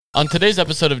On today's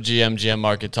episode of GM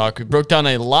Market Talk, we broke down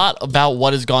a lot about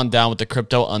what has gone down with the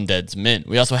Crypto Undeads mint.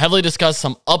 We also heavily discussed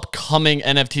some upcoming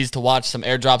NFTs to watch, some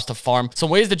airdrops to farm, some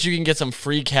ways that you can get some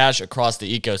free cash across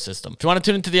the ecosystem. If you want to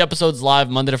tune into the episodes live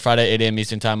Monday to Friday, 8 a.m.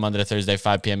 Eastern Time, Monday to Thursday,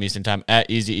 5 p.m. Eastern Time at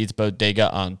Easy Eats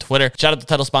Bodega on Twitter. Shout out to the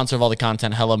title sponsor of all the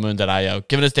content, HelloMoon.io,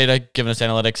 giving us data, giving us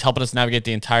analytics, helping us navigate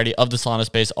the entirety of the Solana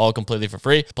space, all completely for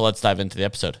free. But let's dive into the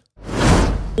episode.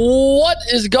 What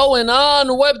is going on,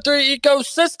 Web3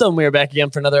 ecosystem? We are back again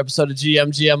for another episode of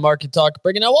GM Market Talk,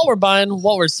 bringing out what we're buying,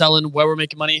 what we're selling, where we're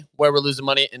making money, where we're losing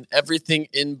money, and everything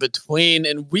in between.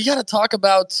 And we got to talk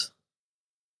about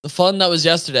the fun that was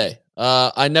yesterday.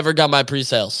 I never got my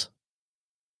pre-sales,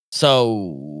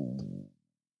 so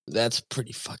that's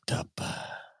pretty fucked up.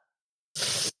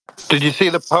 Did you see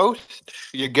the post?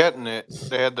 You're getting it.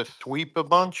 They had to sweep a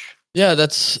bunch. Yeah,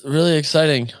 that's really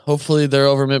exciting. Hopefully they're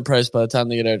over mint price by the time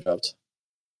they get airdropped.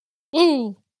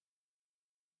 Woo!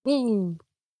 Woo!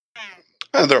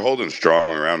 They're holding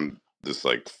strong around this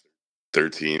like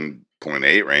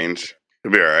 13.8 range.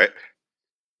 It'll be all right.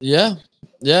 Yeah.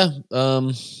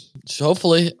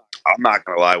 Hopefully. I'm not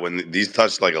gonna lie. When these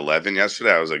touched like 11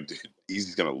 yesterday, I was like, dude,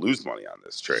 Easy's gonna lose money on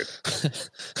this trade.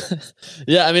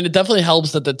 Yeah, I mean, it definitely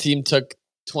helps that the team took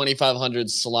 2,500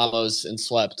 Solamos and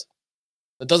swept.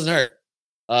 It doesn't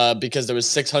hurt because there was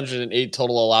 608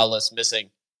 total allow lists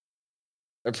missing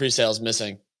or pre-sales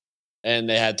missing, and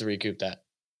they had to recoup that.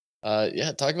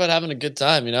 Yeah, talk about having a good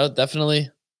time. You know, definitely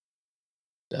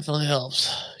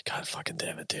helps. God fucking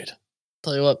damn it, dude.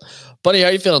 Tell you what, buddy, how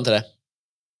are you feeling today?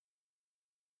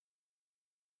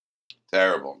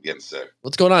 Terrible. I'm getting sick.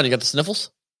 What's going on? You got the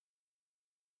sniffles?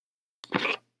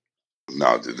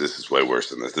 No, dude, this is way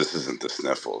worse than this. This isn't the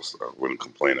sniffles. I wouldn't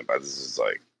complain about it. This is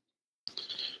like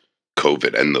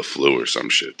COVID and the flu or some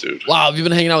shit, dude. Wow, have you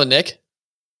been hanging out with Nick?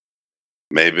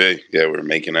 Maybe. Yeah, we're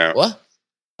making out. What?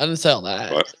 I didn't say all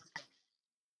that. What?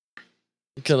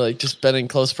 You could like just been in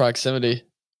close proximity.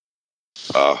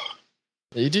 Oh.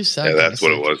 You do sound. Yeah, that's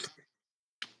what it was.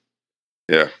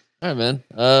 Yeah. All right, man.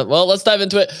 Well, let's dive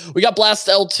into it. We got Blast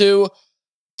L2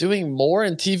 doing more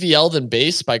in TVL than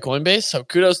base by Coinbase, so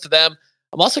kudos to them.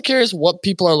 I'm also curious what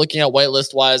people are looking at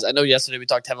whitelist wise. I know yesterday we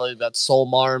talked heavily about Soul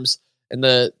Marms and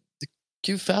the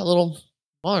cute fat little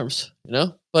arms, you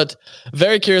know? But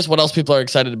very curious what else people are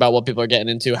excited about, what people are getting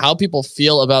into, how people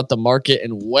feel about the market,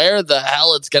 and where the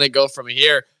hell it's going to go from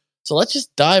here. So let's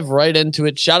just dive right into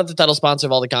it. Shout out to the title sponsor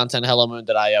of all the content,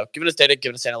 HelloMoon.io. Giving us data,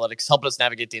 giving us analytics, helping us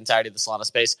navigate the entirety of the Solana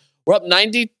space. We're up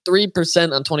 93%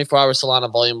 on 24-hour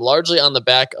Solana volume, largely on the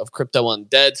back of Crypto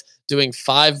Undeads, doing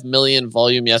 5 million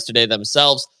volume yesterday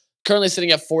themselves. Currently sitting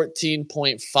at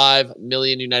 14.5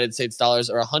 million United States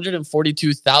dollars or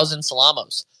 142,000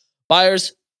 Solamos.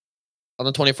 Buyers on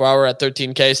the 24-hour at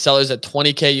 13K. Sellers at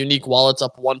 20K. Unique wallets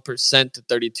up 1% to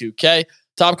 32K.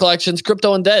 Top collections,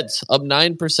 Crypto Undeads up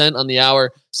 9% on the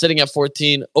hour, sitting at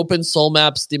 14. Open Soul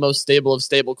Maps, the most stable of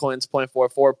stable coins,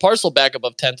 0.44. Parcel back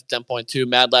above 10 to 10.2.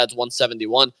 Mad Lads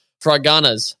 171.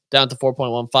 Fraganas down to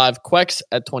 4.15. Quex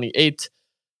at 28.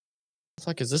 The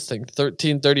fuck is this thing?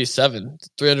 1337.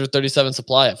 337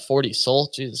 supply at 40. Soul,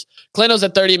 Jesus. Clanos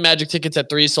at 30. Magic Tickets at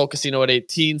 3. Soul Casino at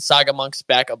 18. Saga Monks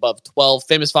back above 12.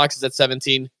 Famous Foxes at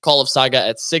 17. Call of Saga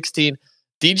at 16.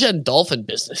 Degen Dolphin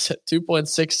Business at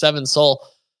 2.67 Soul.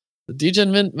 The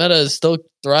Degen Mint meta is still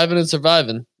thriving and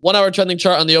surviving. 1 hour trending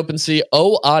chart on the OpenSea.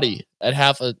 Adi at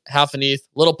half an ETH.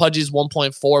 Little Pudgies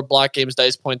 1.4. Block Games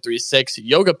Dice 0.36.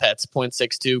 Yoga Pets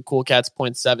 0.62. Cool Cats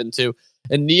 0.72.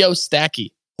 And Neo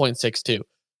Stacky 0.62.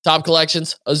 Top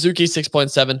collections, Azuki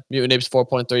 6.7, Mutant Apes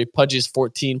 4.3, Pudgies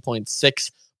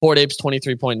 14.6, Bored Apes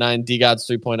 23.9, DGods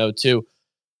 3.02,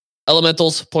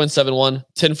 Elementals 0.71,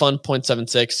 Tin Fun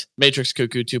 0.76, Matrix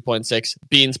Cuckoo 2.6,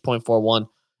 Beans 0.41,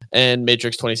 and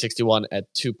Matrix 2061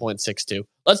 at 2.62.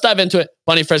 Let's dive into it.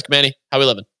 Bunny Frisk Manny, how we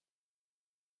living?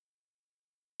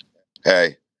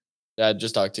 Hey. I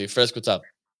just talked to you. Frisk, what's up?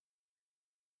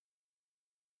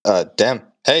 Damn.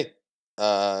 Hey.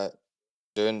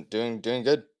 Doing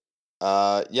good.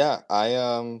 Yeah,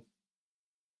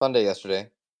 fun day yesterday.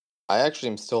 I actually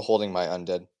am still holding my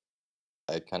undead.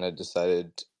 I kind of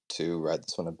decided to ride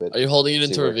this one a bit. Are you holding it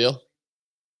into reveal?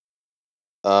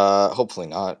 Hopefully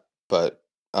not, but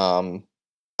I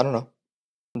don't know.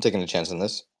 I'm taking a chance on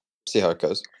this. See how it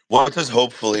goes. What does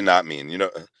hopefully not mean? You know,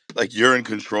 like you're in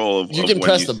control of. You can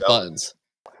press the buttons.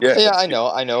 Yeah, I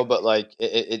know, but like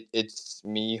it's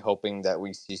me hoping that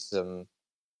we see some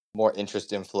more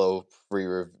interest inflow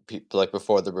like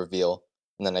before the reveal,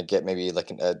 and then I get maybe like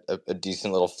a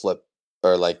decent little flip,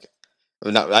 or like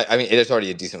not. I mean, it is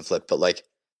already a decent flip, but like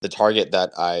the target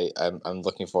that I'm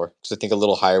looking for, because I think a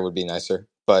little higher would be nicer.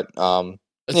 But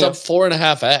It's You know. up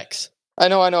 4.5x. I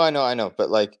know. But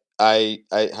like, I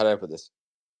how do I put this?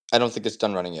 I don't think it's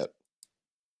done running yet.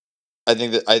 I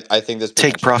think that I think this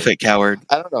Take potentially- profit, coward.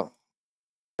 I don't know.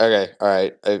 Okay, all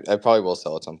right. I probably will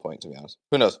sell at some point. To be honest,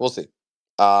 who knows? We'll see.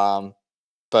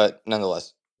 But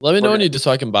nonetheless, Let me know We're when gonna- you do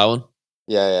so I can buy one.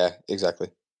 yeah, exactly.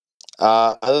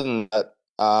 Other than that,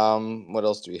 what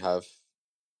else do we have?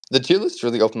 The tier list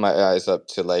really opened my eyes up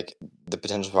to like the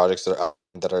potential projects that are out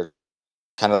that are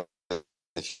kind of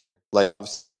like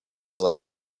that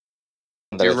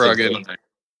You're I think- rugged.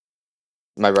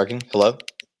 Am I rugging? Hello.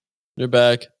 You're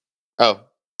back. Oh,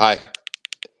 hi.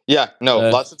 Yeah, no,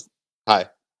 Hey. lots of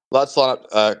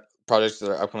projects that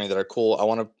are upcoming that are cool. I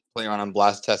want to play around on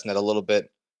Blast Testnet a little bit.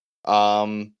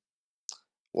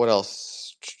 What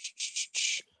else?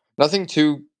 Nothing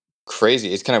too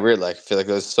crazy. It's kind of weird. Like, I feel like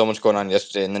there was so much going on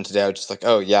yesterday, and then today I was just like,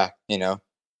 oh yeah,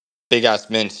 big ass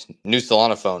mint, new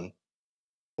Solana phone.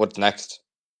 What's next?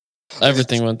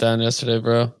 Everything went down yesterday,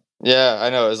 bro. Yeah, I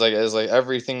know. It was like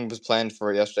everything was planned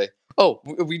for yesterday. Oh,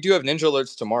 we do have ninja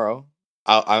alerts tomorrow.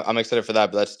 I'm excited for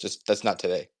that, but that's not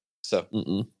today. So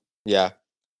Mm-mm. yeah.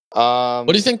 What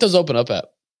do you think those open up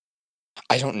at?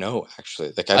 I don't know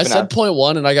actually. Like I said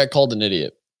 0.1 and I got called an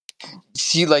idiot.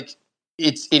 see, like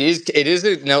it is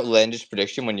an outlandish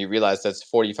prediction when you realize that's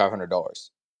 $4,500.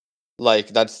 Like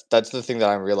that's the thing that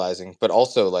I'm realizing. But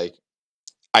also like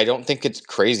I don't think it's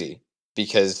crazy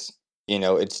because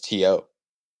it's TO.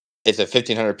 It's a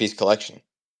 1,500 piece collection.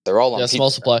 They're all on Yeah, small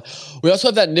supply. We also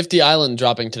have that Nifty Island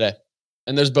dropping today,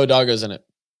 and there's Bodogos in it,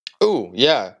 Oh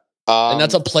yeah. and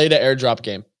that's a play to airdrop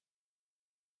game.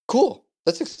 Cool.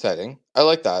 That's exciting. I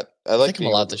like that. I think I'm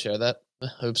allowed to share that.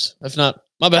 Oops. If not,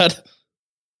 my bad.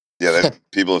 Yeah,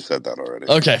 people have said that already.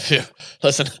 Okay, phew.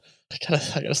 Listen, I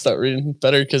gotta start reading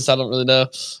better because I don't really know.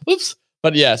 Oops.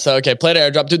 But yeah, so okay, play to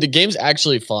airdrop. Dude, the game's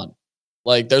actually fun.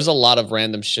 Like, there's a lot of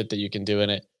random shit that you can do in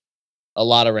it. A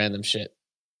lot of random shit.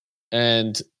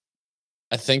 And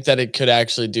I think that it could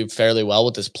actually do fairly well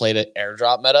with this play to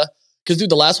airdrop meta. Because, dude,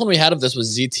 the last one we had of this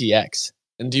was ZTX.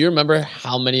 And do you remember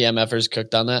how many MFers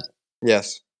cooked on that?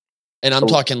 Yes. And I'm Oh.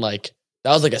 talking like,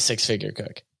 that was like a 6-figure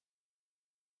cook.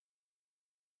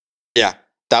 Yeah,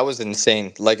 that was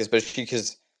insane. Like, especially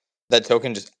because that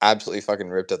token just absolutely fucking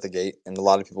ripped out the gate, and a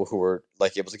lot of people who were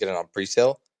like able to get it on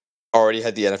pre-sale already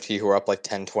had the NFT who were up like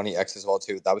 10, 20x as well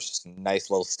too. That was just a nice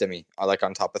little stimmy. I like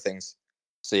on top of things.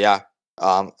 So yeah,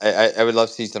 I would love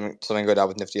to see something go down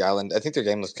with Nifty Island. I think their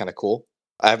game looks kind of cool.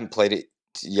 I haven't played it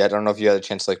yet. I don't know if you had a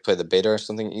chance to like play the beta or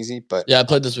something easy, but Yeah, I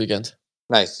played this weekend.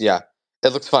 nice. Yeah, it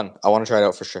looks fun. I want to try it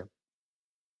out for sure.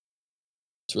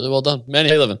 It's really well done. Manny,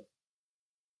 how you living?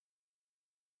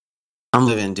 I'm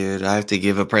living, dude. I have to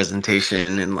give a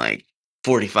presentation in like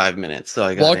 45 minutes, so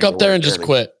I got Walk up there and just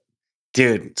quit.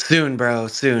 Dude, soon,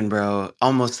 bro.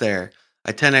 Almost there.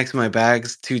 I 10x my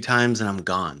bags 2 times and I'm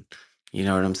gone. You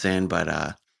know what I'm saying?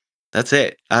 But that's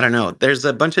it. I don't know. There's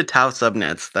a bunch of Tau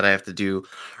subnets that I have to do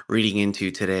reading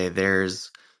into today.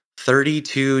 There's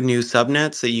 32 new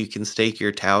subnets that you can stake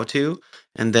your Tau to,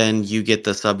 and then you get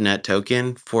the subnet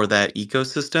token for that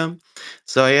ecosystem.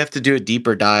 So I have to do a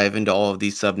deeper dive into all of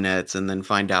these subnets and then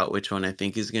find out which one I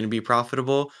think is going to be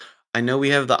profitable. I know we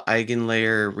have the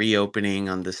Eigenlayer reopening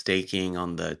on the staking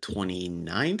on the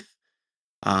 29th.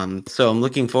 So I'm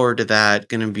looking forward to that.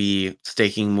 Going to be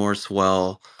staking more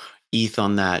swell ETH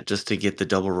on that just to get the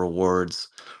double rewards.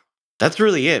 That's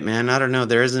really it, man. I don't know.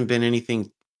 There hasn't been anything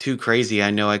too crazy.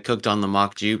 I know I cooked on the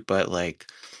mock juke, but like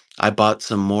I bought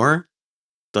some more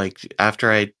like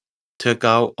after I took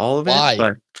out all of it. Why?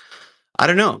 But I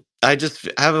don't know. I just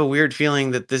have a weird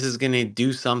feeling that this is going to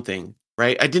do something,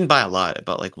 right? I didn't buy a lot. I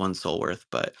bought like 1 soul worth,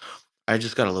 but I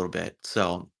just got a little bit.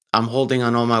 So I'm holding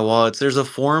on all my wallets. There's a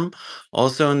form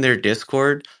also in their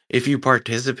Discord. If you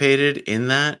participated in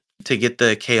that to get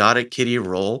the chaotic kitty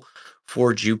roll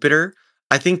for Jupiter,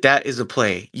 I think that is a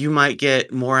play. You might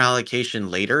get more allocation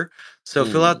later. So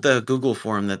fill out the Google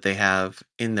form that they have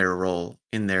in their role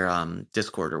in their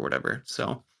Discord or whatever.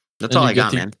 So that's And all you I get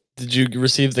got, the- man. Did you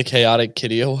receive the Chaotic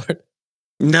Kitty Award?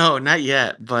 No, not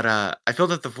yet. But I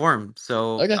filled out the form,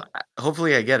 so Okay.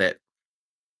 hopefully I get it.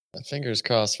 Fingers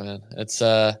crossed, man. It's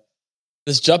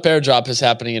this Jump airdrop is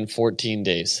happening in 14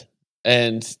 days.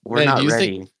 And We're Manny, not do you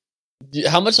ready. think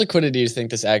how much liquidity do you think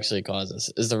this actually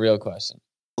causes? Is the real question.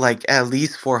 Like at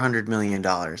least $400 million.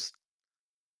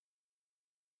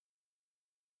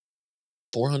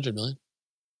 400 million?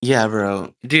 Yeah,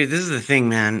 bro. Dude, this is the thing,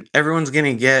 man. Everyone's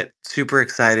gonna get super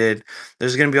excited.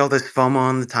 There's gonna be all this FOMO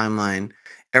on the timeline.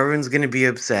 Everyone's gonna be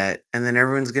upset, and then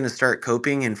everyone's gonna start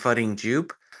coping and fudding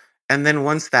Jupe. And then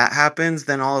once that happens,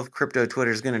 then all of crypto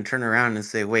Twitter is gonna turn around and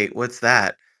say, "Wait, what's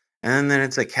that?" and then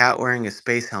it's a cat wearing a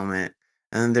space helmet,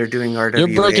 and then they're doing RWAs.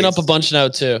 You're breaking up a bunch now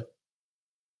too.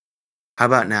 How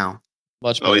about now?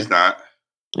 Much No, better. he's not.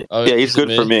 Oh, Yeah, he's is it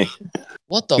good for me.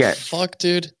 What the Yeah. fuck,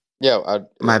 dude? Yeah,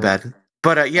 My bad.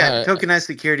 But yeah, Alright. tokenized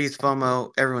securities,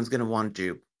 FOMO, everyone's going to want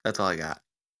Jupe. That's all I got.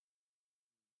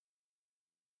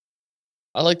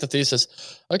 I like the thesis.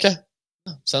 Okay.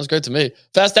 Sounds great to me.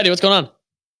 Fast Eddie, what's going on?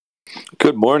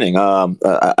 Good morning.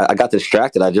 I got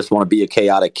distracted. I just want to be a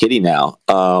chaotic kitty now.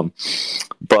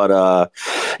 But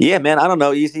yeah, man, I don't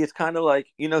know. Easy. It's kind of like,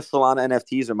 Solana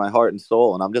NFTs are my heart and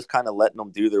soul, and I'm just kind of letting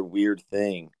them do their weird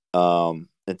thing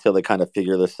until they kind of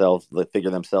figure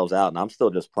themselves out. And I'm still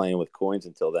just playing with coins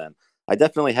until then. I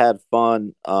definitely had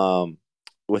fun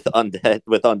with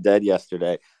Undead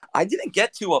yesterday. I didn't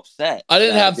get too upset. I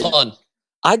didn't have fun.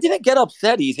 I didn't get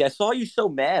upset, Easy. I saw you so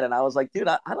mad, and I was like, dude,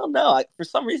 I don't know. For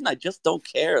some reason, I just don't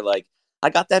care. Like,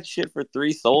 I got that shit for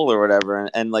 3 SOL or whatever,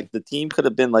 and like the team could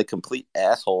have been like complete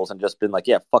assholes and just been like,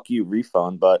 yeah, fuck you,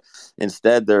 refund. But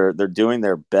instead, they're doing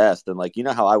their best, and like,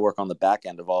 how I work on the back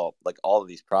end of all of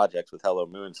these projects with Hello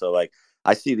Moon. So like,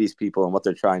 I see these people and what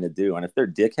they're trying to do, and if they're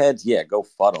dickheads, yeah, go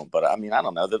fuck them. But I mean, I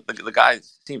don't know. The guy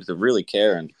seems to really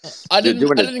care, and I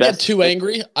didn't get too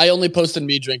angry. I only posted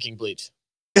me drinking bleach.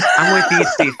 I'm with you,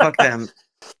 Steve. Fuck them.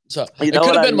 So it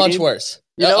could have been much worse.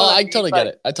 I totally get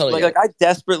it. I totally get it. I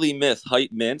desperately miss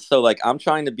hype mint. So like, I'm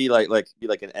trying to be like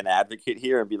an advocate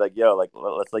here and be like, yo, like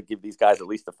let's like give these guys at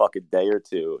least a fucking day or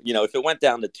two. If it went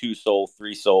down to 2 SOL,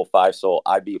 3 SOL, 5 SOL,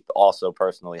 I'd be also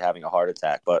personally having a heart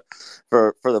attack. But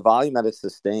for the volume that it's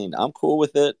sustained, I'm cool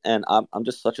with it. And I'm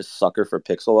just such a sucker for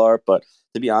pixel art. But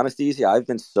to be honest, Easy, I've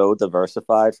been so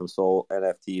diversified from Sol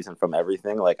NFTs and from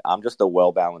everything. Like, I'm just a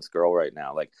well-balanced girl right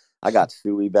now. Like, I got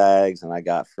Sui bags and I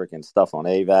got freaking stuff on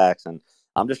AVAX, and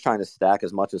I'm just trying to stack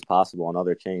as much as possible on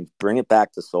other chains, bring it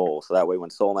back to Sol. So that way when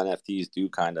Sol NFTs do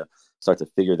kind of start to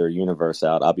figure their universe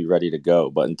out, I'll be ready to go.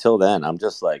 But until then, I'm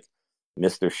just like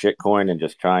Mr. Shitcoin and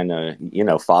just trying to,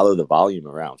 follow the volume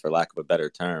around, for lack of a better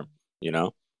term,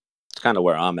 It's kind of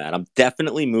where I'm at. I'm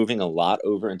definitely moving a lot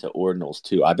over into ordinals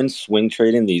too. I've been swing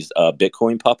trading these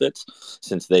Bitcoin puppets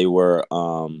since they were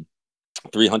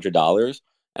 $300,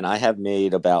 and I have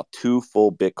made about 2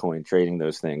 full Bitcoin trading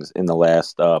those things in the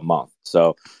last month.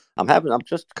 So I'm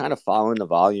just kind of following the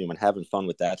volume and having fun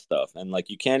with that stuff. And like,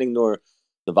 you can't ignore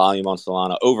the volume on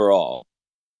Solana overall.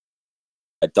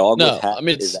 A dog with hat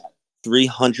is at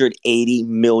 380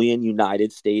 million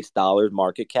United States dollars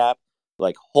market cap.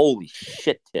 Like, holy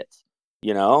shit tits.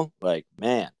 Like,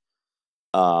 man,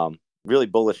 really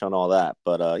bullish on all that.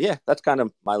 But yeah, that's kind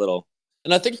of my little.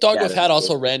 And I think Dog with Hat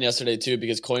also ran yesterday too,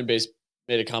 because Coinbase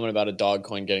made a comment about a dog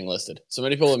coin getting listed. So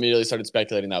many people immediately started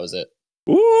speculating that was it.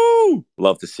 Woo!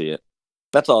 Love to see it.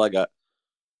 That's all I got.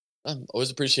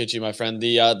 Always appreciate you, my friend.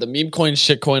 The meme coin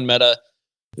shitcoin meta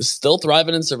is still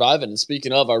thriving and surviving. And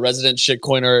speaking of, our resident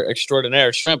shitcoiner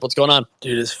extraordinaire, Shrimp, what's going on?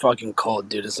 Dude, it's fucking cold,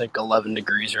 dude. It's like 11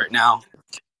 degrees right now.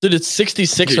 Dude, it's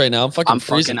 66 right now. I'm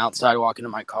freezing. Fucking outside walking to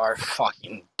my car.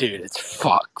 Fucking, dude, it's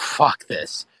fuck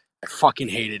this. I fucking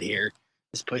hate it here.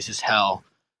 This place is hell.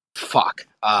 Fuck.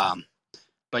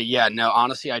 But yeah, no,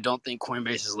 honestly, I don't think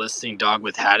Coinbase is listing Dog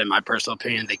with Hat, in my personal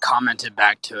opinion. They commented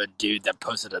back to a dude that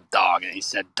posted a dog, and he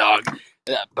said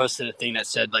posted a thing that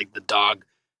said like the dog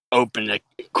opened a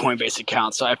Coinbase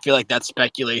account. So I feel like that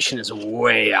speculation is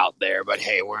way out there. But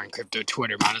hey, we're in crypto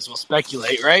Twitter. Might as well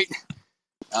speculate, right?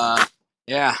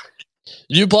 Yeah.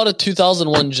 You bought a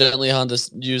 2001 Gently Honda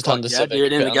Civic.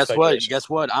 Dude, and guess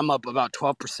what? I'm up about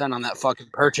 12% on that fucking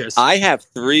purchase. I have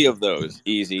 3 of those,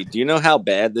 Easy. Do you know how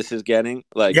bad this is getting?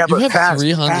 Like, yeah, but you have fast,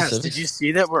 3 Honda fast. Civics? Did you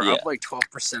see that we're up like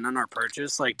 12% on our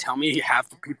purchase? Like, tell me half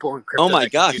the people in crypto. Oh my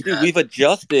gosh, dude, we've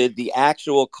adjusted the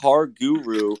actual Car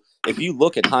Guru. If you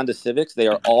look at Honda Civics, they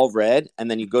are all red, and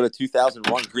then you go to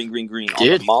 2001, green. On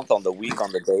the month, on the week,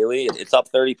 on the daily, it's up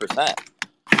 30%.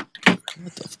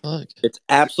 What the fuck? It's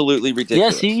absolutely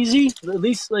ridiculous. Yes, easy. At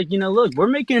least, look, we're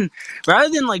making, rather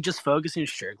than just focusing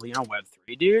strictly on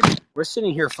Web3, dude, we're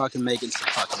sitting here fucking making some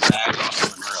fucking bags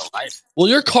also in real life. Will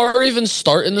your car even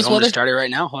start in this weather? Start it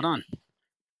right now. Hold on.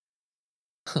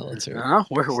 Let's hear it. No,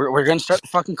 we're gonna start the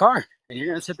fucking car, and you're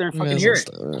gonna sit there and fucking hear it.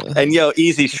 And yo,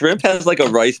 Easy, Shrimp has like a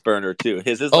rice burner too.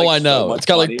 His is. I know. It's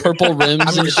got like purple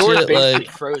rims and the door's shit. basically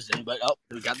frozen, but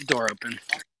we got the door open.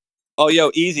 Oh,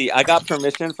 yo, Easy. I got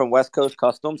permission from West Coast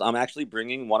Customs. I'm actually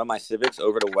bringing one of my Civics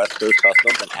over to West Coast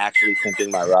Customs and actually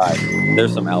tinting my ride.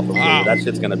 There's some alpha. Wow. That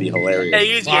shit's going to be hilarious.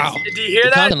 Hey, Easy, wow. Did you hear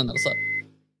that?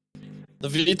 The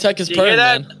VTech is purring,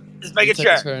 man. Just make it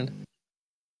sure.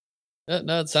 Yeah,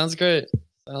 no, it sounds great.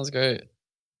 Sounds great.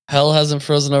 Hell hasn't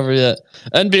frozen over yet.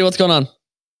 NB, what's going on?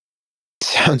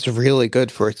 Sounds really good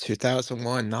for a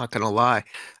 2001, not gonna lie.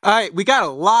 All right, we got a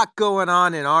lot going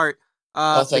on in art.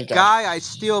 Oh, The thank God. guy I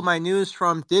steal my news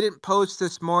from didn't post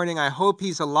this morning. I hope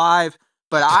he's alive,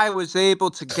 but I was able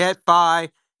to get by,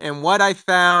 and what I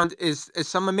found is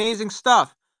some amazing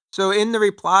stuff. So in the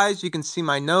replies, you can see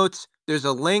my notes. There's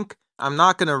a link. I'm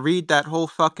not gonna read that whole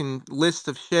fucking list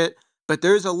of shit, but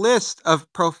there's a list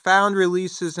of profound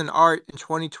releases in art in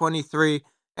 2023,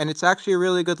 and it's actually a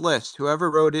really good list. Whoever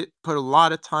wrote it put a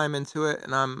lot of time into it,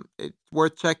 and it's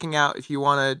worth checking out if you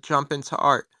want to jump into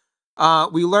art.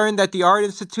 We learned that the Art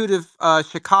Institute of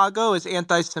Chicago is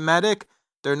anti-Semitic.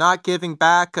 They're not giving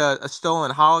back a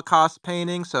stolen Holocaust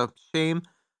painting, so shame.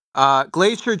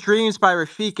 Glacier Dreams by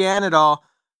Rafik Anadol.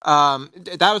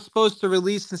 That was supposed to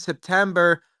release in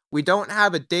September. We don't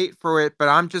have a date for it, but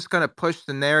I'm just going to push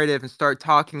the narrative and start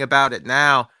talking about it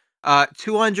now.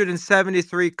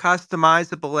 273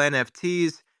 customizable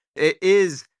NFTs. It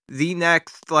is the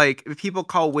next, like, people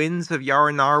call Winds of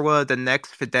Yaranarwa the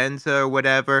next Fidenza or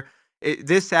whatever.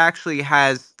 This actually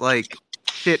has, like,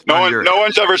 shit No under it.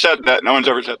 one's ever said that. No one's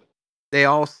ever said that. They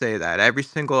all say that. Every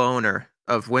single owner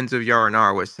of Winds of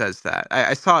Yaranarwa says that.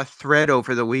 I saw a thread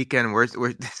over the weekend where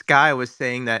this guy was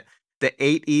saying that the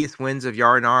 8 East Winds of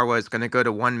Yaranarwa is going to go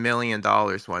to $1 million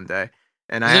one day.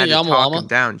 And I Isn't had it to talk him Yamalama?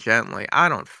 down gently. I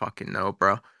don't fucking know,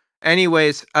 bro.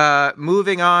 Anyways,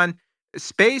 moving on.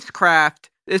 Spacecraft.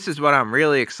 This is what I'm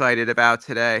really excited about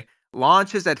today.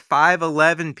 Launches at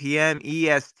 5:11 p.m.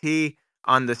 EST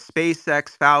on the SpaceX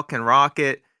Falcon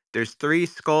rocket. There's 3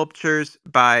 sculptures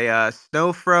by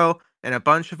Snowfro and a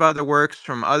bunch of other works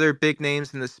from other big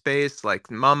names in the space like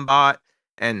Mumbot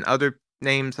and other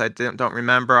names I don't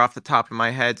remember off the top of my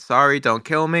head. Sorry, don't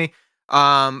kill me.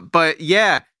 But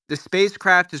yeah, the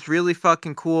spacecraft is really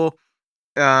fucking cool.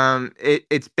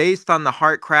 It's based on the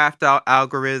Heartcraft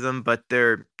algorithm, but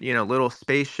they're, little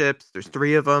spaceships. There's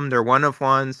 3 of them. They're one of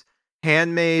ones,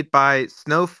 handmade by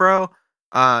Snowfro.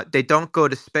 They don't go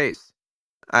to space.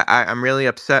 I'm really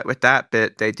upset with that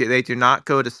bit. They do not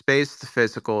go to space, the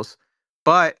physicals,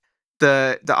 but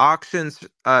the auctions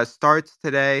starts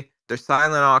today. They're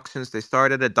silent auctions. They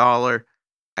start at $1.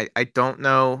 I don't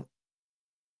know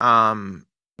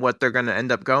what they're gonna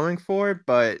end up going for,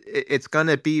 but it's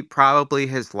gonna be probably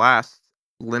his last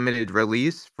limited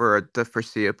release for the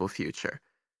foreseeable future.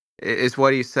 Is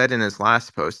what he said in his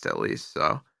last post, at least.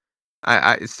 So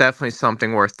it's definitely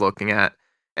something worth looking at.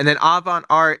 And then Avant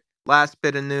Art, last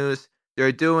bit of news,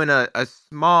 they're doing a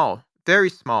small, very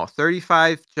small,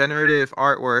 35 generative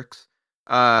artworks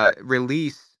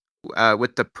release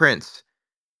with the prints.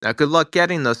 Now, good luck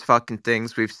getting those fucking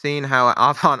things. We've seen how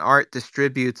Avant Art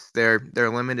distributes their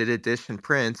limited edition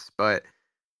prints, but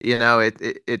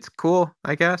it's cool,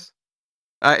 I guess.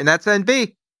 And that's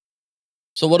NB.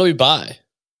 So what do we buy?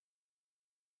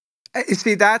 You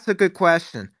see, that's a good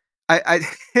question. I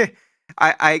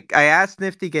I asked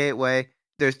Nifty Gateway.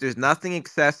 There's nothing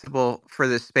accessible for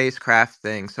the spacecraft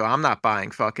thing, so I'm not buying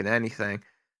fucking anything.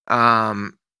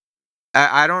 Um,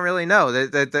 I don't really know.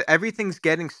 Everything's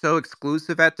getting so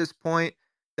exclusive at this point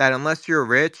that unless you're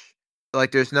rich,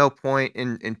 like there's no point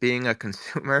in being a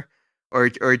consumer, or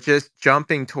just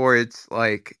jumping towards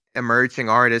like emerging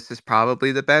artists is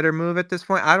probably the better move at this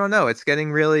point. I don't know. It's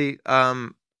getting really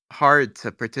hard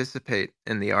to participate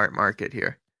in the art market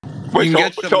here. Wait, You can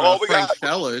get some so all we Frank got.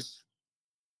 Stellas.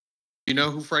 You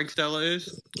know who Frank Stella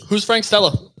is? Who's Frank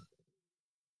Stella?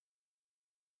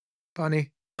 Bunny.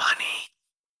 Bunny.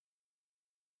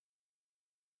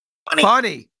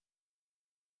 Bunny.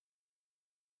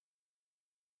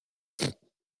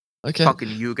 Okay. Fucking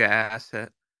Yuga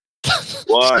asset.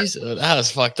 What? Jesus, that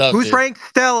was fucked up. Who's dude. Frank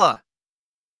Stella?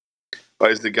 Oh,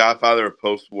 he's the godfather of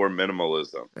post-war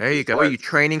minimalism. There you go. Are you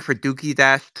training for Dookie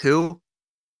Dash 2?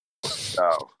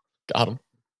 No. Got him.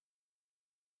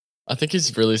 I think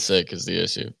he's really sick is the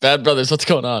issue. Bad Brothers, what's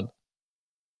going on?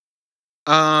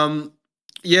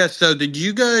 Yeah, so did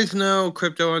you guys know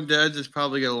Crypto Undeads is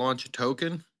probably going to launch a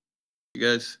token? You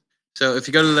guys? So if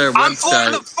you go to their I'm pulling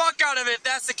website... the fuck out of it if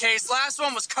that's the case. Last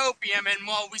one was Copium, and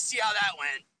well, we see how that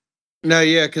went. No,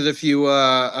 yeah, because if you,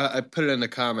 I put it in the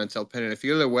comments, I'll pin it. If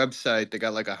you go to their website, they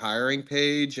got like a hiring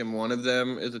page, and one of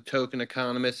them is a token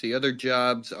economist. The other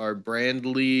jobs are brand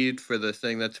lead for the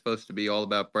thing that's supposed to be all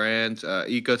about brands,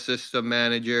 ecosystem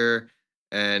manager,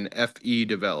 and FE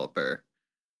developer.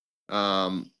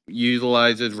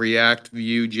 Utilizes React,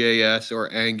 Vue.js,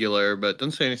 or Angular, but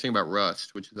doesn't say anything about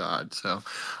Rust, which is odd. So,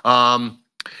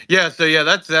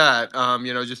 that's that.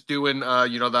 Just doing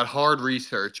that hard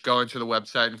research, going to the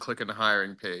website and clicking the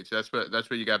hiring page. That's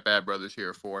what you got Bad Brothers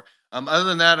here for. Other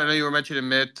than that, I know you were mentioning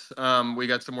Mitt. We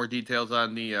got some more details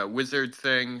on the Wizard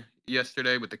thing.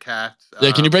 yesterday with the cats.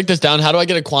 Yeah, can you break this down? How do I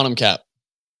get a quantum cap?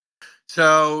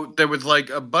 So there was like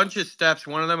a bunch of steps.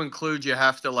 One of them includes you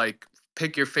have to like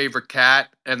pick your favorite cat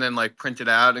and then like print it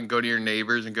out and go to your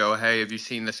neighbors and go, hey, have you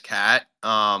seen this cat?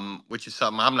 Which is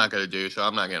something I'm not gonna do, so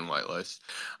I'm not getting whitelist.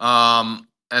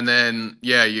 And then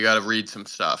yeah, you got to read some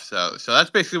stuff. So that's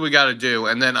basically what we got to do.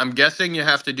 And then I'm guessing you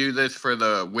have to do this for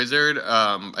the wizard.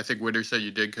 I think Witter said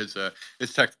you did because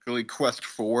it's technically quest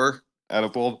 4 out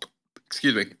of all.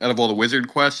 Excuse me, out of all the wizard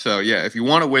quests. So yeah, if you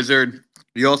want a wizard,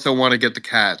 you also want to get the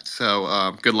cat.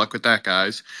 So good luck with that,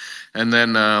 guys. And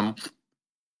then I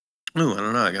don't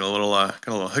know. I got a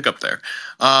little hiccup there.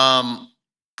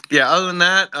 Yeah, other than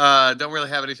that, don't really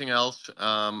have anything else.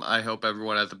 I hope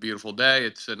everyone has a beautiful day.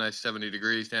 It's a nice 70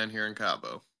 degrees down here in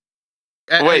Cabo.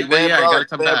 Wait, well, yeah, you gotta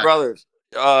come Bad back. Brothers.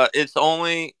 It's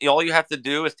only all you have to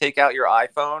do is take out your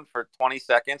iPhone for 20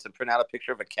 seconds and print out a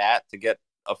picture of a cat to get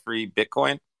a free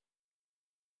Bitcoin.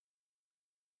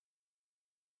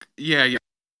 Yeah.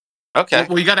 Okay.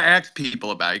 Well, you got to ask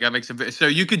people about it. You got to make some. So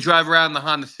you could drive around the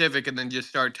Honda Civic and then just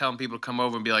start telling people to come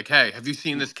over and be like, "Hey, have you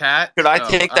seen this cat?" Could I So,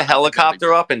 take the think that'd be helicopter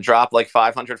good. up and drop like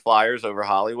 500 flyers over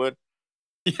Hollywood?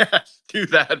 Yes, do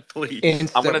that,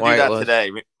 please. I'm going to do that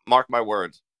today. Mark my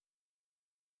words.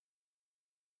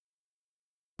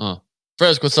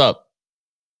 Frisk, what's up?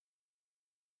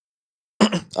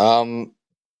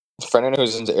 For anyone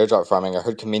who's into airdrop farming, I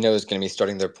heard Camino is going to be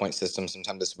starting their point system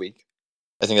sometime this week.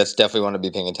 I think that's definitely one to be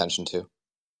paying attention to.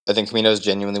 I think Camino is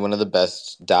genuinely one of the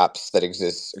best dApps that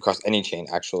exists across any chain,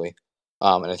 actually.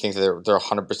 And I think they're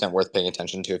 100% worth paying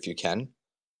attention to if you can.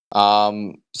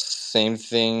 Same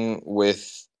thing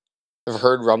with, I've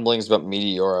heard rumblings about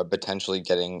Meteora potentially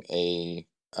getting a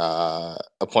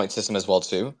point system as well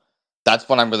too. That's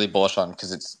one I'm really bullish on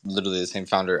because it's literally the same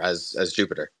founder as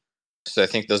Jupiter. So I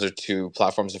think those are two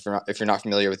platforms if you're not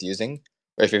familiar with using,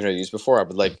 or if you've never used before, I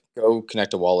would like go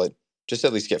connect a wallet, just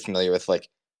at least get familiar with like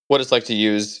what it's like to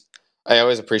use. I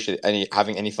always appreciate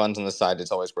having any funds on the side.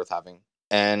 It's always worth having.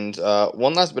 And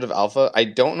one last bit of alpha. I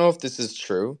don't know if this is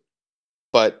true,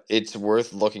 but it's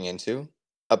worth looking into.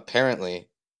 Apparently,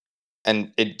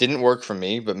 and it didn't work for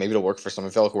me, but maybe it'll work for some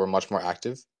of y'all who are much more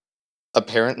active.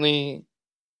 Apparently,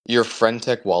 your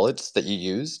Friendtech wallets that you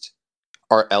used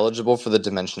are eligible for the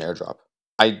Dimension airdrop.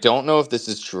 I don't know if this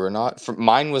is true or not.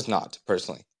 Mine was not,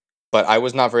 personally. But I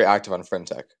was not very active on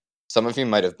Friendtech. Some of you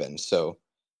might have been. So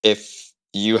if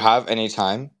you have any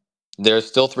time, there's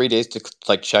still 3 days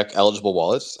to check eligible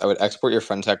wallets. I would export your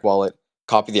Friendtech wallet,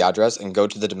 copy the address, and go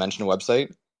to the Dimension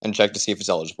website and check to see if it's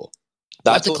eligible.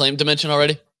 That's a claim Dimension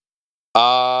already?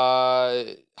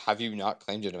 Have you not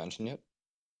claimed your Dimension yet?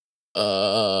 When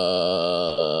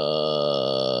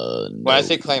I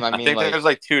say claim, I mean think there's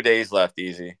like 2 days left.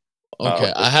 Easy.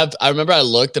 Okay, I remember I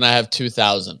looked and I have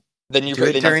 2,000. Then you do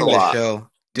it during the show.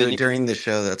 Do Then it during the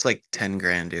show. That's like 10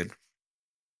 grand, dude.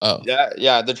 Oh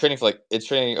yeah. They're trading for it's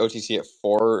trading OTC at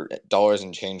 $4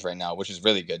 and change right now, which is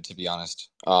really good to be honest.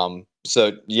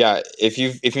 So yeah, if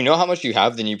you know how much you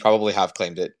have, then you probably have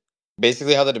claimed it.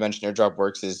 Basically, how the Dimension airdrop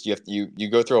works is you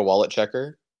go through a wallet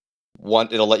checker.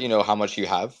 It'll let you know how much you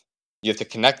have. You have to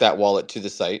connect that wallet to the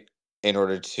site in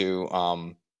order to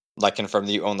confirm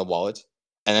that you own the wallet.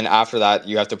 And then after that,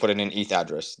 you have to put in an ETH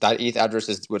address. That ETH address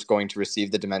is what's going to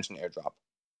receive the Dimension airdrop.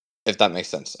 If that makes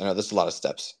sense. I know there's a lot of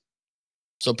steps.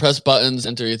 So press buttons,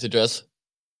 enter ETH address.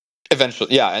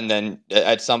 Eventually, yeah. And then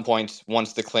at some point,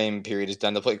 once the claim period is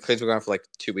done, the claims will go on for like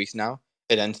 2 weeks now.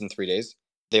 It ends in 3 days.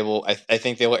 They will. I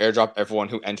think they will airdrop everyone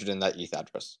who entered in that ETH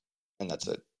address, and that's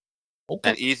it.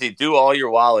 And easy, do all your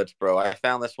wallets, bro. I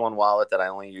found this one wallet that I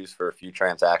only used for a few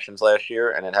transactions last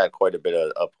year, and it had quite a bit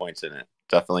of points in it.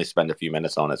 Definitely spend a few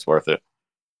minutes on it. It's worth it.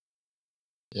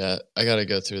 Yeah, I got to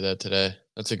go through that today.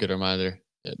 That's a good reminder.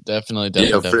 Yeah, definitely.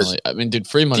 Frisk, I mean, dude,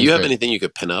 free money. Do you have anything you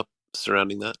could pin up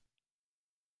surrounding that?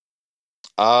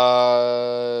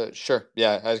 Sure.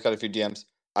 Yeah, I just got a few DMs.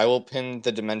 I will pin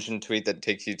the Dimension tweet that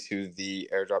takes you to the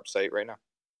airdrop site right now.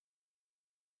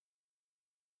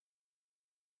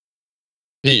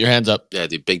 Pete, your hands up. Yeah,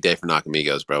 dude, big day for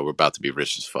Nakamigos, bro. We're about to be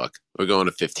rich as fuck. We're going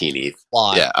to 15 ETH.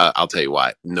 Why? Yeah, I'll tell you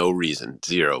why. No reason.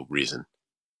 Zero reason.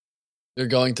 You're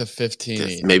going to 15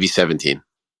 ETH. Maybe 17.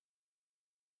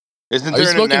 Isn't there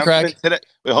an announcement today?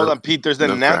 Wait, hold on, Pete. There's an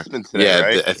announcement today, yeah,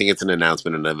 right? I think it's an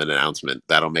announcement of an announcement.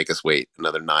 That'll make us wait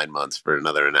another 9 months for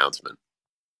another announcement.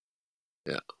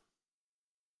 Yeah.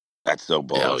 That's so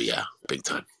bullish. Oh, yeah. Big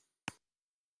time.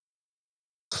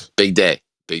 Big day.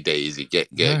 Big day, easy. Get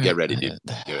ready, dude.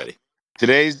 Get ready.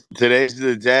 Today's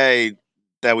the day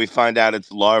that we find out it's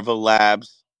Larva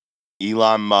Labs,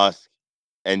 Elon Musk,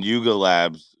 and Yuga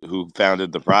Labs who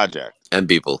founded the project. And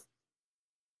people.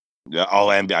 Yeah. Oh,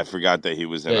 and I forgot that he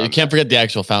was in. Yeah, you on can't forget the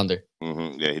actual founder.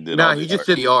 Yeah, he did. No, all he the just art.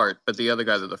 did the art, but the other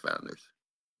guys are the founders.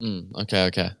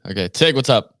 Okay. Tig, what's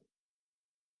up?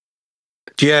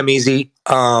 GM Easy.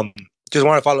 Just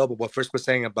want to follow up with what Frisk was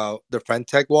saying about the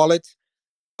FriendTech wallets.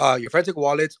 Your FriendTech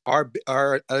wallets are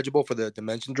eligible for the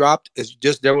dimension dropped. It's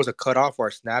just there was a cutoff or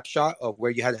a snapshot of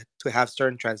where you had to have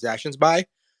certain transactions by.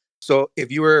 So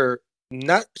if you were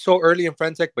not so early in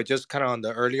FriendTech, but just kind of on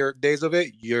the earlier days of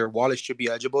it, your wallet should be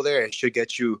eligible there and should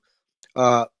get you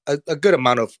a good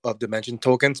amount of dimension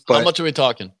tokens. But How much are we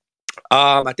talking?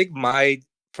 I think my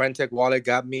FriendTech wallet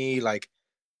got me like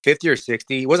 50 or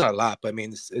 60. It wasn't a lot, but I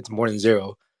mean it's more than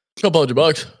zero. A couple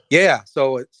 $100. Yeah,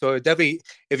 so definitely,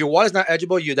 if your wallet's not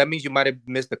eligible, that means you might have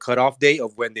missed the cutoff date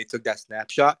of when they took that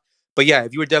snapshot. But yeah,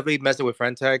 if you were definitely messing with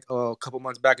FriendTech a couple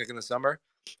months back, like in the summer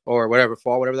or whatever,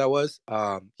 fall, whatever that was,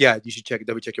 yeah, you should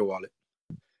double check your wallet.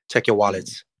 Check your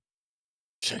wallets.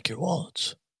 Check your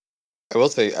wallets. I will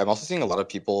say, I'm also seeing a lot of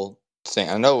people saying,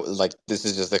 I know, like, this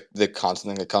is just the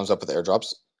constant thing that comes up with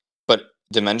airdrops, but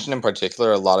Dimension in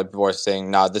particular, a lot of people are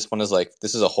saying, nah, this one is like,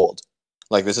 this is a hold.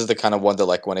 Like, this is the kind of one that,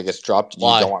 like, when it gets dropped, you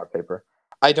don't want a paper.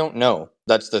 I don't know.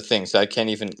 That's the thing. So I can't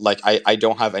even, like, I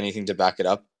don't have anything to back it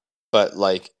up. But,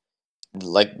 like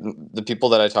the people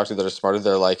that I talk to that are smarter,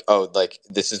 they're like, oh, like,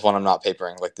 this is one I'm not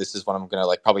papering. Like, this is one I'm going to,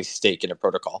 like, probably stake in a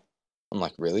protocol. I'm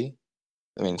like, really?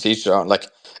 I mean, to each their own. Like,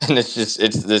 and it's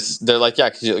this. They're like, yeah,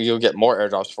 because you'll get more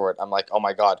airdrops for it. I'm like, oh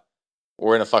my god,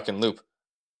 we're in a fucking loop.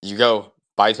 You go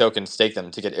buy tokens, stake them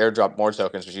to get airdrop more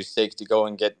tokens, which you stake to go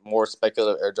and get more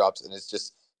speculative airdrops, and it's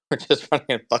just we're just running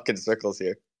in fucking circles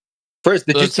here. First,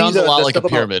 did you see sounds a lot like a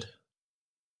pyramid?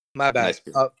 My bad.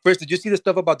 First, did you see the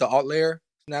stuff about the alt layer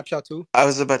snapshot too? I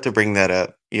was about to bring that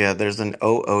up. Yeah, there's an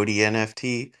OOD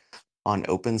NFT on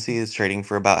OpenSea. It's trading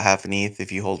for about half an ETH.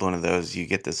 If you hold one of those, you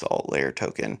get this alt layer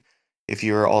token. If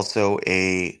you're also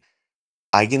a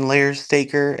Eigenlayer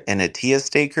staker and a TIA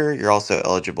staker, you're also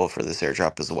eligible for this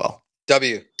airdrop as well.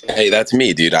 W. Hey, that's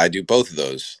me, dude. I do both of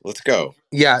those. Let's go.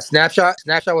 Yeah, Snapshot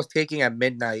was taking at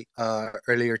midnight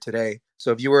earlier today.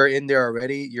 So if you were in there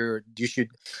already, you should.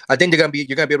 I think you're gonna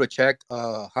be able to check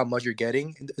how much you're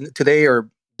getting today or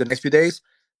the next few days.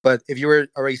 But if you were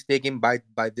already staking by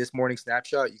this morning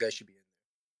Snapshot, you guys should be in.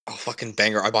 Oh, fucking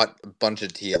banger! I bought a bunch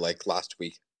of TIA like last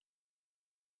week.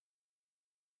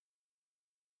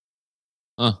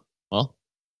 Well,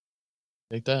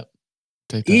 take that.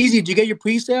 Easy. Did you get your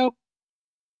pre-sale?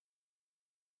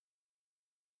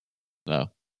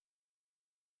 No.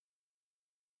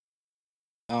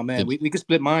 Oh man, we could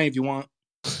split mine if you want.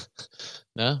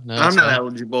 No, I'm not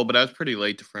eligible, but I was pretty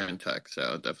late to FriendTech, so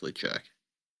I'll definitely check.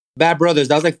 Bad Brothers,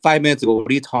 that was like 5 minutes ago.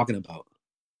 What are you talking about?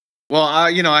 Well,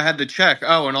 I had to check.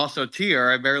 Oh, and also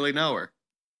Tia, I barely know her.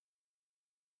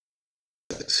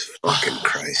 Fucking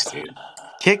Christ, dude.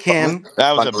 Kick him.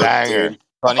 That was a banger.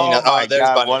 Bunny, Oh my there's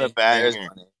god, Bunny. what a banger.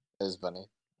 There's Bunny.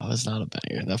 That was not a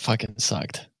banger. That fucking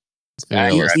sucked.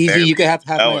 Easy, you can have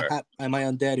my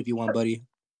undead if you want, buddy.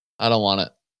 I don't want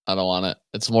it.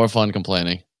 It's more fun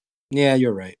complaining. Yeah,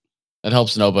 you're right. It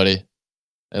helps nobody.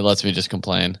 It lets me just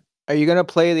complain. Are you gonna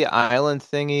play the island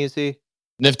thing easy?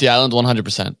 Nifty Island,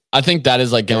 100%. I think that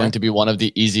is like going to be one of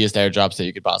the easiest airdrops that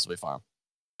you could possibly farm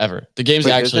ever. The game's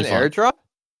actually fun. Airdrop?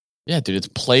 Yeah, dude, it's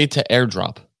play to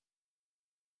airdrop.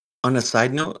 On a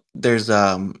side note, there's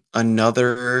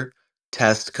another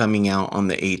test coming out on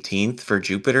the 18th for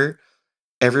Jupiter.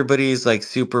 Everybody's like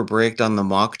super bricked on the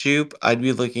mock Jupe. I'd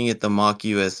be looking at the mock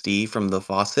USD from the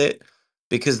faucet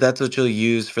because that's what you'll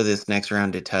use for this next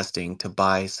round of testing to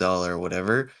buy, sell, or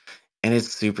whatever. And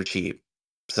it's super cheap.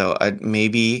 So I'd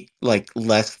maybe like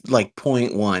less, like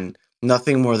 0.1,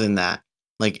 nothing more than that.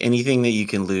 Like anything that you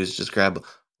can lose, just grab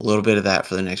a little bit of that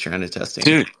for the next round of testing.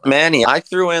 Dude, Manny, I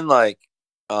threw in like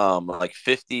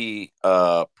 50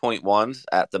 0.1s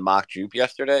at the mock Jupe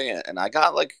yesterday, and I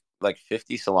got like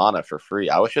 50 Solana for free.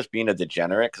 I was just being a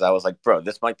degenerate because I was like, bro,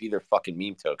 this might be their fucking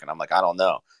meme token. I'm like, I don't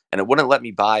know. And it wouldn't let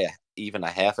me buy even a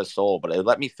half a soul, but it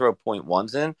let me throw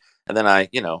 0.1s in. And then I,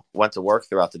 went to work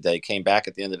throughout the day, came back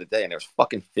at the end of the day, and there was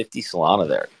fucking 50 Solana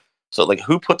there. So, like,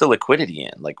 who put the liquidity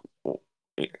in? Like,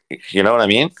 you know what I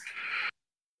mean?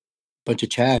 Bunch of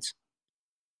chats.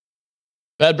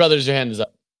 Bad Brothers, your hand is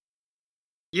up.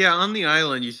 Yeah, on the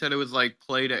island, you said it was like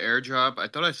play to airdrop. I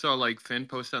thought I saw like Finn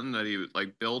post something that he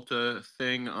like built a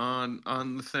thing on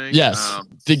the thing. Yes,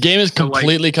 the game is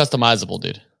completely customizable,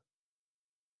 dude.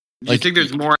 Do you think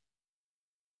there's more?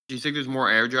 Do you think there's more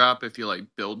airdrop if you like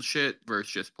build shit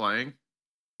versus just playing?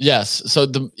 Yes. So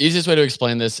the easiest way to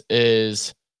explain this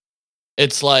is,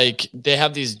 it's like they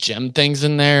have these gem things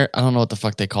in there. I don't know what the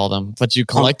fuck they call them, but you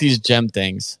collect these gem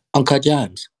things. Uncut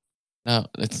gems. No,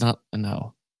 it's not.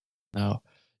 No. No.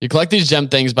 You collect these gem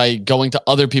things by going to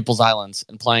other people's islands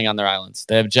and playing on their islands.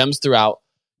 They have gems throughout.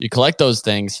 You collect those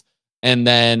things, and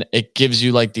then it gives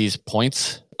you like these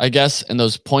points, I guess. And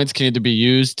those points can either be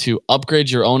used to upgrade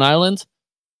your own island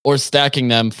or stacking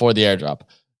them for the airdrop.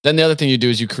 Then the other thing you do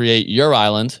is you create your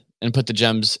island and put the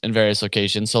gems in various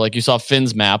locations. So like you saw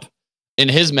Finn's map. In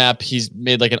his map, he's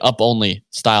made like an up-only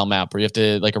style map where you have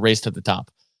to like a race to the top.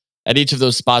 At each of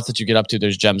those spots that you get up to,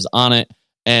 there's gems on it.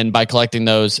 And by collecting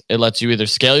those, it lets you either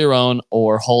scale your own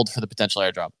or hold for the potential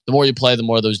airdrop. The more you play, the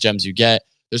more of those gems you get.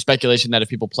 There's speculation that if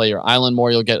people play your island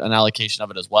more, you'll get an allocation of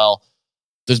it as well.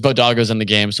 There's Bodoggos in the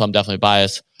game, so I'm definitely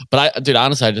biased. But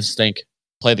honestly, I just think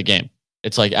play the game.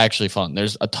 It's like actually fun.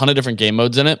 There's a ton of different game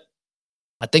modes in it.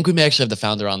 I think we may actually have the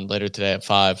founder on later today at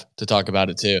 5 to talk about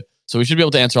it too. So we should be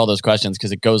able to answer all those questions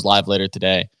because it goes live later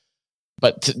today.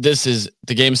 But this is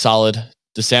the game's solid.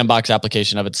 The sandbox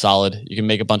application of it's solid. You can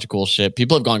make a bunch of cool shit.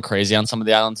 People have gone crazy on some of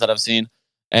the islands that I've seen.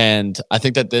 And I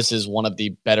think that this is one of the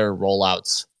better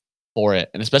rollouts for it.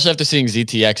 And especially after seeing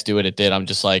ZTX do what it did, I'm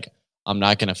just like, I'm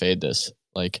not going to fade this.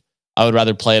 Like, I would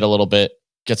rather play it a little bit,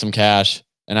 get some cash,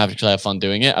 and actually have fun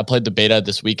doing it. I played the beta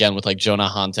this weekend with like Jonah,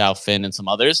 Hantao, Finn, and some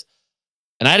others.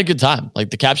 And I had a good time. Like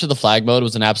the capture the flag mode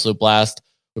was an absolute blast.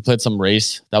 We played some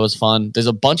race. That was fun. There's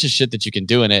a bunch of shit that you can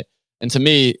do in it. And to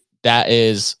me, that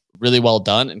is really well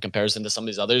done in comparison to some of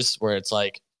these others where it's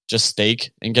like just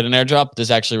stake and get an airdrop. This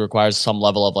actually requires some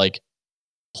level of like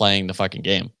playing the fucking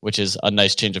game, which is a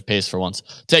nice change of pace for once.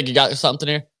 Take, you got something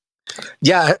here?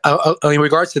 Yeah. In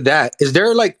regards to that,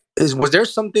 was there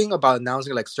something about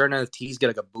announcing like certain NFTs get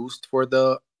like a boost for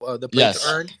the play Yes. to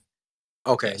earn?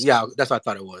 Okay. Yes. Yeah, that's what I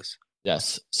thought it was.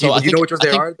 Yes. So So do you know which ones they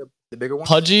are? The bigger ones?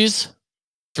 Pudgies,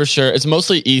 for sure. It's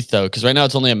mostly ETH though, because right now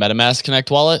it's only a MetaMask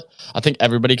Connect wallet. I think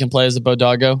everybody can play as a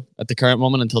Bodoggo at the current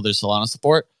moment until there's Solana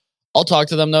support. I'll talk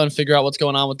to them though and figure out what's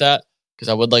going on with that because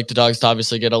I would like the dogs to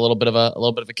obviously get a little bit of a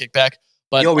kickback.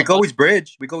 But Yo, we could always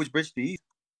bridge. We could always bridge to ETH.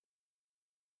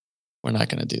 we're not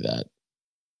going to do that.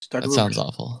 Start That the sounds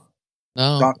rumors. awful.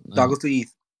 No, Doggles to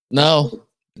ETH. no.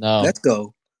 Let's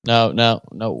go. No. We're going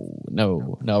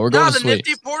No, to the sweep.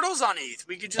 Nifty portal's on ETH.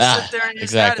 We could just sit there and use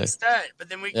exactly. that instead. But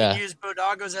then we can use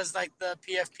Bodoggos as like the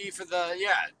PFP for the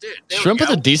dude. There Shrimp we with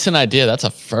go. a decent idea. That's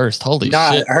a first. Holy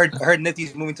Nah, shit. I heard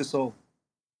Nifty's moving to Soul.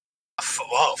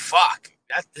 Whoa, fuck.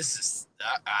 This is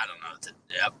I don't know.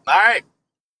 Yep. All right.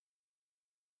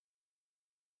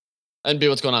 NB,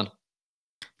 what's going on?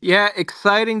 Yeah,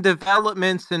 exciting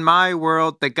developments in my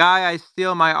world. The guy I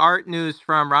steal my art news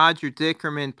from, Roger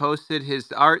Dickerman, posted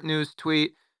his art news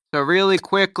tweet. So really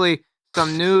quickly,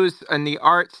 some news and the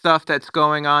art stuff that's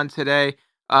going on today.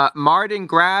 Martin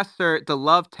Grasser, the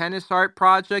Love Tennis Art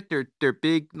Project, they're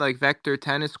big like vector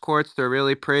tennis courts. They're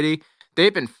really pretty.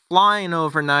 They've been flying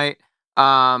overnight.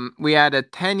 We had a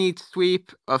 10 each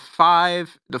sweep of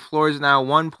 5. The floor is now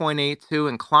 1.82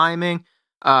 and climbing.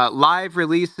 Live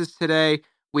releases today.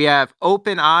 We have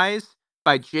Open Eyes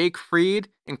by Jake Fried,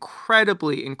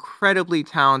 incredibly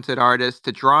talented artist.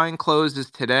 The drawing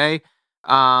closes today.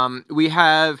 We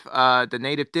have the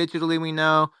Native Digitally we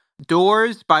know.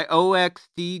 Doors by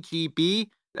OXDGB.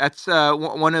 That's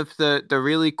one of the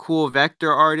really cool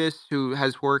vector artists who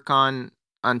has work on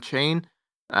Chain.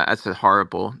 That's a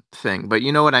horrible thing, but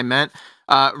you know what I meant.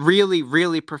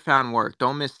 Really profound work.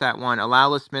 Don't miss that one.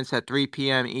 Allowless mints at 3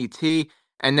 p.m. ET.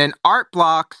 And then Art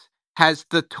Blocks has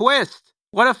The Twist.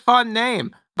 What a fun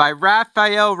name. By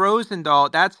Raphael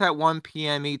Rosendahl. That's at 1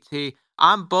 p.m. ET.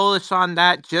 I'm bullish on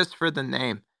that just for the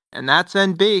name. And that's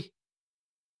NB.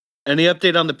 Any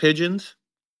update on the pigeons?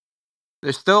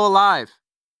 They're still alive.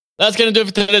 That's going to do it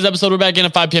for today's episode. We're back in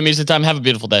at 5 p.m. Eastern time. Have a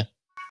beautiful day.